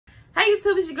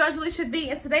YouTube, it's your girl Jaleisha B,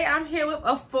 and today I'm here with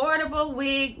Affordable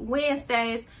Wig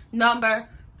Wednesdays number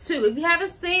 2. If you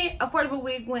haven't seen Affordable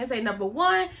Wig Wednesday number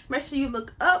 1, make sure you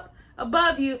look up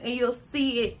above you and you'll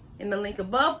see it in the link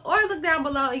above, or look down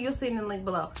below and you'll see it in the link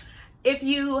below. If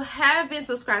you have been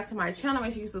subscribed to my channel,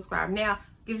 make sure you subscribe now.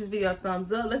 Give this video a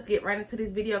thumbs up. Let's get right into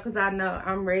this video because I know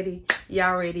I'm ready.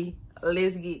 Y'all ready?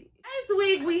 Let's get it. This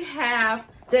week we have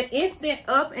the instant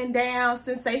up and down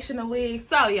sensational wig.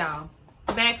 So y'all,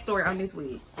 backstory on this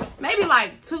wig. Maybe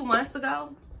like 2 months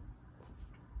ago,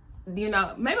 maybe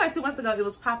like 2 months ago, it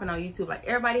was popping on YouTube. Like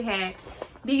everybody had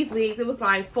these wigs. It was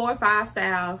like 4 or 5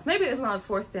 styles. Maybe it was only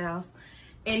 4 styles.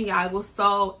 And y'all, it was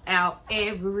sold out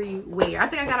everywhere. I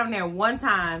think I got on there one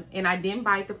time and I didn't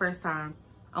bite the first time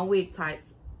on wig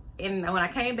types. And when I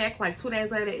came back like 2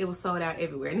 days later, it was sold out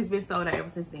everywhere. And it's been sold out ever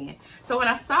since then. So when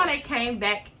I saw they came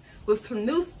back with some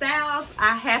new styles,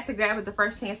 I had to grab it the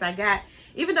first chance I got.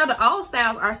 Even though the old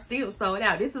styles are still sold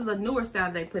out. This is a newer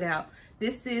style they put out.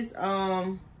 This is,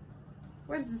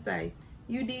 what does it say?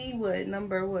 UD what?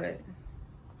 Number what?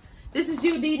 This is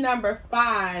UD number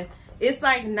 5. It's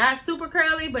like not super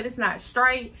curly, but it's not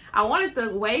straight. I wanted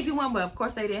the wavy one, but of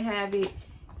course they didn't have it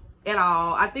at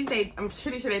all. I'm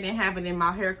pretty sure they didn't have it in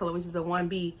my hair color, which is a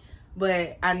 1B,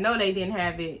 but I know they didn't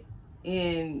have it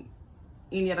in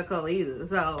any other color either.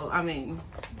 So I mean,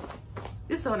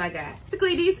 this is the one I got.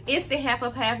 Basically, these instant half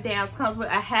up, half downs comes with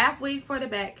a half wig for the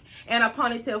back and a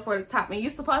ponytail for the top. And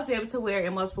you're supposed to be able to wear it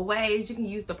in multiple ways. You can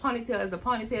use the ponytail as a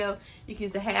ponytail. You can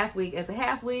use the half wig as a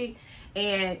half wig.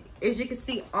 And as you can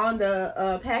see on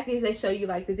the package, they show you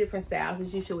like the different styles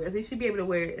that you should wear. So you should be able to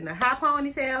wear it in a high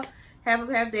ponytail, half up,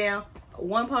 half down,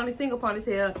 one single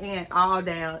ponytail, and all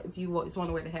down if you just want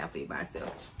to wear the half wig by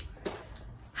itself.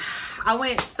 I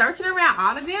went searching around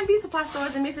all the damn beauty supply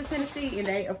stores in Memphis, Tennessee, and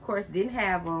they, of course, didn't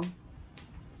have them.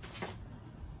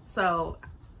 So,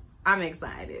 I'm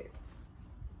excited.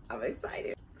 I'm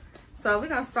excited. So, we're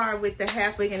going to start with the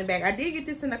half wig in the back. I did get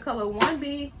this in the color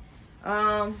 1B.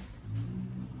 And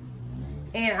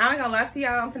I ain't going to lie to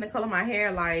y'all, I'm finna color my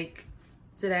hair like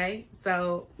today.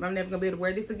 So, I'm never going to be able to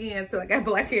wear this again until I got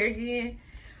black hair again.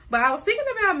 But I was thinking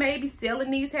about maybe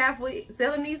selling these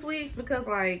wigs because,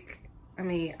 like, I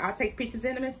mean, I'll take pictures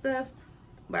in them and stuff,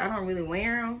 but I don't really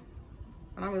wear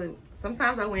them.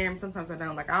 Sometimes I wear them, sometimes I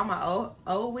don't. Like all my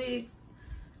old wigs,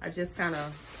 I just kind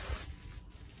of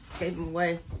gave them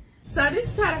away. So this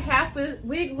is how the half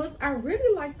wig looks. I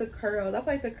really like the curls. I feel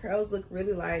like the curls look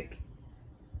really like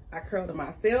I curled them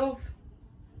myself,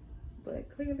 but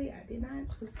clearly I did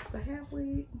not. This is a half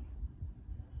wig.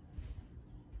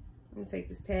 I'm gonna take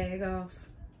this tag off.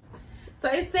 So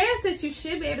it says that you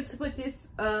should be able to put this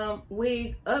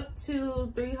wig up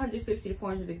to 350 to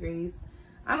 400 degrees.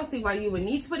 I don't see why you would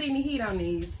need to put any heat on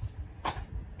these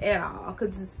at all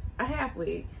because it's a half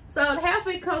wig. So the half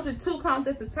wig comes with 2 combs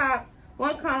at the top,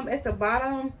 1 comb at the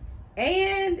bottom,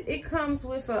 and it comes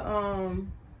with a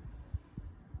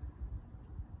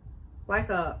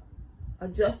like a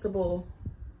adjustable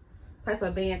type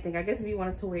of band thing. I guess if you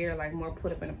wanted to wear like more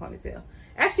put up in a ponytail.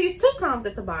 Actually, it's 2 combs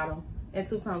at the bottom and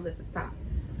 2 combs at the top.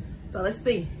 So let's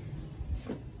see.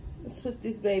 Let's put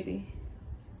this baby,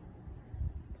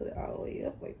 put it all the way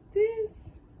up like this.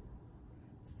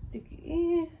 Stick it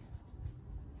in.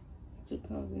 2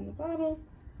 combs in the bottom.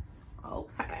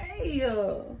 Okay.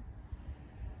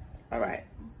 All right.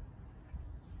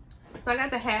 So I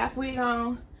got the half wig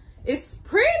on. It's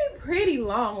pretty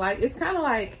long. Like it's kind of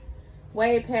like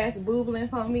way past boobling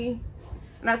for me.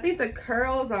 And I think the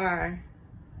curls are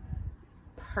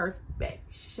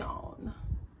perfection.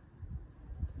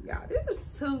 Y'all, this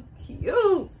is too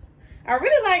cute. I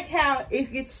really like how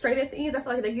it gets straight at the ends. I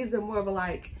feel like that gives them more of a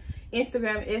like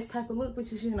Instagram-esque type of look,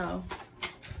 which is, you know,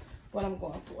 what I'm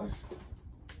going for.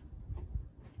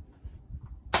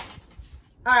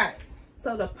 Alright,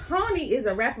 so the pony is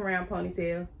a wraparound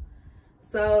ponytail.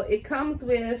 So it comes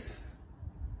with,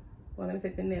 well, let me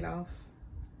take the net off.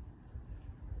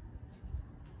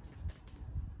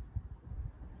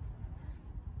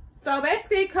 So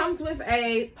basically it comes with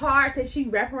a part that you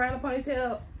wrap around a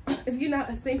ponytail. If you know,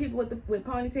 I've seen people with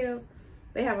ponytails,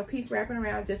 they have a piece wrapping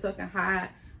around just so it can hide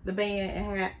the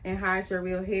band and hide your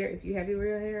real hair if you have your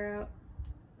real hair out.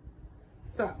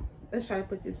 So let's try to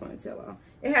put this ponytail on.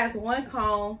 It has 1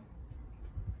 comb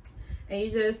and you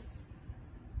just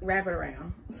wrap it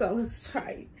around. So let's try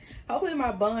it. Hopefully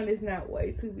my bun is not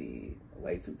way too big,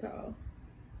 way too tall.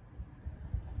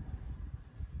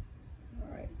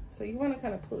 So you want to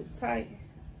kind of pull it tight.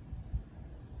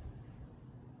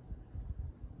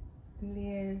 And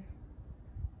then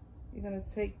you're going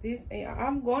to take this and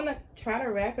I'm going to try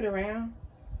to wrap it around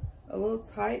a little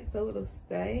tight so it'll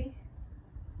stay.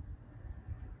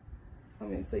 I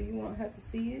mean, so you won't have to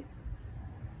see it.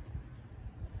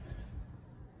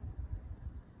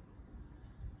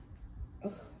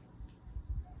 Ugh.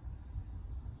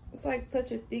 It's like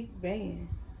such a thick band.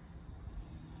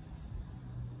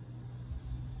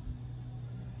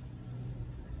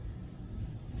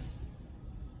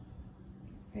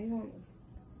 And you want to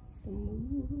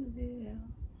smooth it out.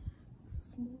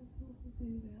 Smooth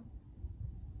it out.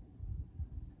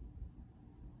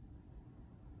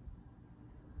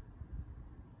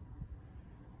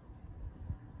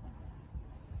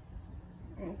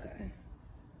 Okay.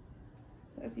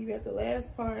 After you got the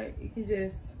last part, you can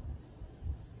just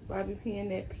bobby pin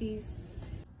that piece.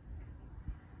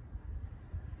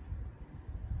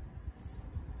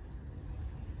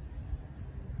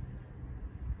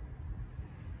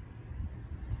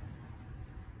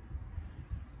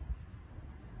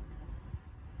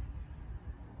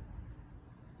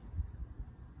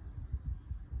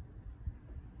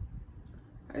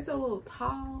 It's a little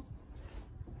tall.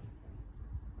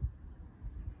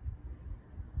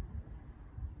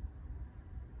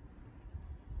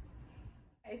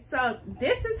 Okay, so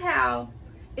this is how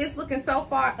it's looking so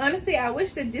far. Honestly, I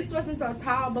wish that this wasn't so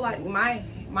tall, but like my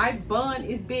bun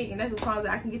is big, and that's as far as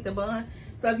I can get the bun.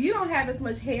 So if you don't have as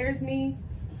much hair as me,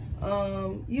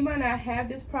 you might not have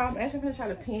this problem. Actually, I'm gonna try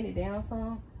to pin it down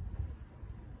some.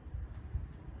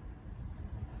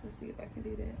 Let's see if I can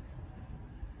do that.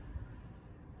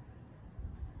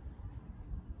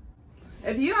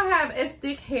 If you don't have as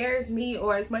thick hair as me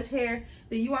or as much hair,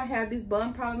 then you won't have this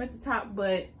bun problem at the top,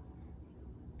 but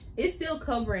it's still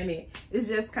covering it. It's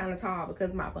just kind of tall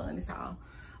because my bun is tall.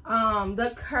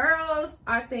 The curls,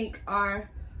 I think,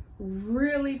 are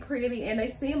really pretty, and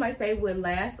they seem like they would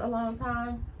last a long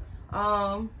time.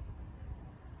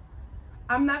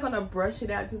 I'm not gonna brush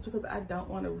it out just because I don't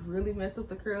want to really mess up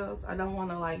the curls. I don't want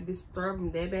to like disturb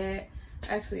them that bad.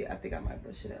 Actually, I think I might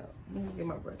brush it out. Let me get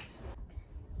my brush.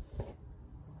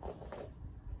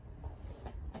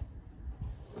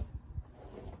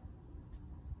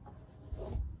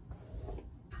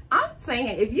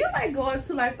 Saying if you like going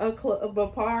to like a club, a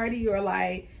party, or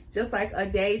like just like a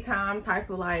daytime type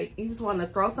of like, you just want to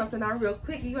throw something on real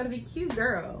quick, you want to be cute,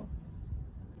 girl,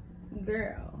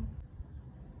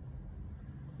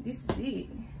 this is it.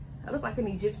 I look like an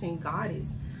Egyptian goddess.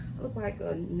 I look like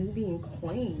a Nubian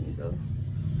queen.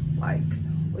 Like,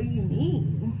 what do you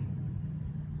mean?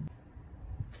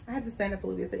 I had to stand up a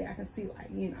little bit so y'all can see, like,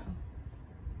 you know,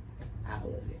 I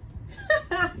love it.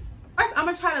 I'm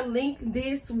gonna try to link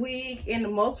this wig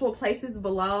in multiple places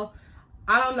below.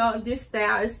 I don't know if this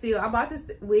style is still, I bought this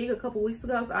wig a couple weeks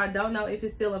ago, so I don't know if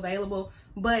it's still available,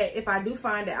 but if I do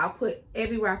find it, I'll put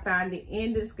everywhere I find it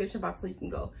in the description box so you can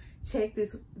go check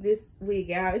this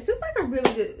wig out. It's just like a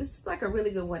really good, it's just like a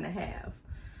really good one to have.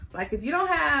 Like if you don't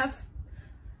have,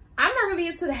 I'm not really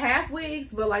into the half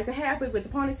wigs, but like the half wig with the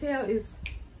ponytail is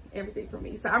everything for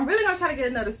me. So I'm really gonna try to get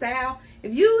another style.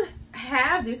 If you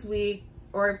have this wig,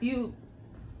 or if you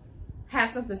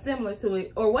have something similar to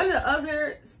it, or one of the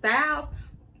other styles,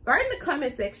 write in the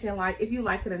comment section like if you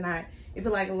like it or not, if it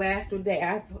like lasts a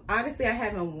day. Obviously I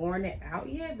haven't worn it out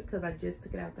yet because I just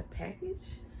took it out the package,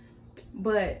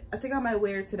 but I think I might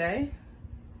wear it today.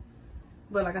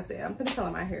 But like I said, I'm gonna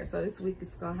color my hair, so this week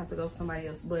it's gonna have to go to somebody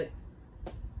else, but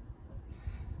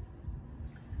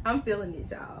I'm feeling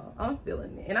it, y'all. I'm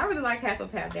feeling it, and I really like half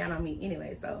up half down on me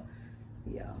anyway, so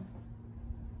yeah,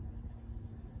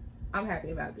 I'm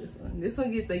happy about this one. This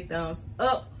one gets a thumbs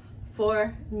up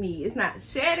for me. It's not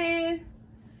shedding.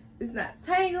 It's not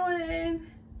tangling.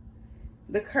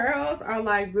 The curls are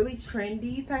like really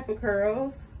trendy type of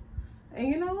curls. And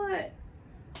you know what?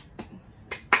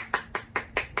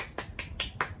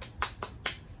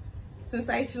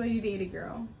 Sensational, you did it,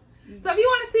 girl. So if you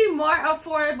want to see more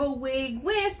affordable wig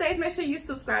Wednesdays, make sure you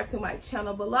subscribe to my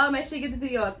channel below. Make sure you give the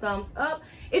video a thumbs up.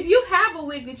 If you have a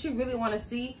wig that you really want to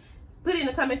see, put it in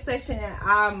the comment section and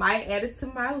I might add it to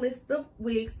my list of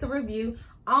wigs to review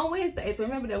on Wednesdays.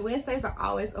 Remember that Wednesdays are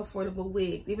always affordable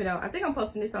wigs, even though I think I'm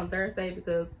posting this on Thursday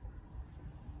because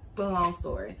it's a long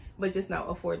story, but just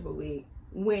know affordable wig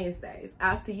Wednesdays.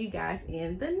 I'll see you guys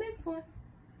in the next one.